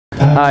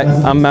Hi,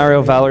 I'm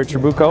Mario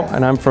Valery-Trabucco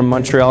and I'm from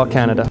Montreal,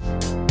 Canada.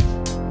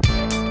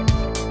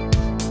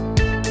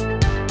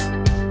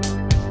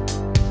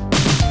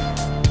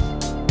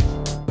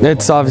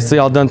 It's obviously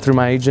all done through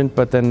my agent,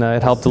 but then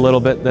it helped a little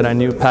bit that I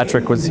knew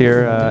Patrick was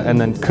here and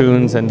then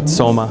Koons and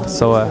Soma,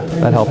 so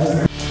that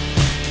helped.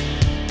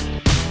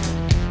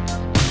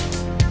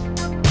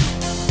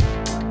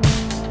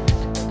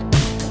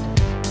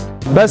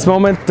 Best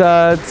moment,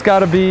 it's got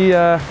to be,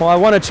 well, I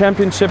won a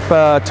championship,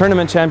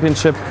 tournament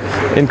championship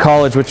in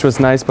college, which was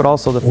nice, but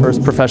also the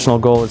first professional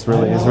goal is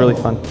really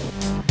fun.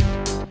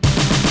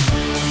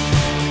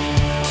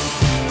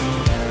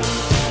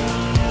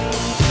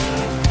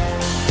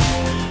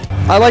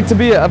 I like to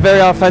be a very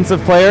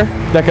offensive player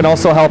that can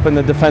also help in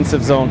the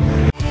defensive zone.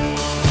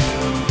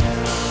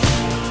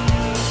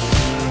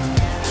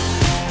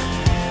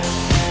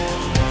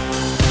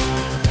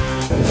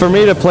 For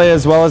me to play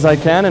as well as I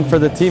can and for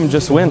the team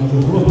just win.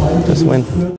 Just win.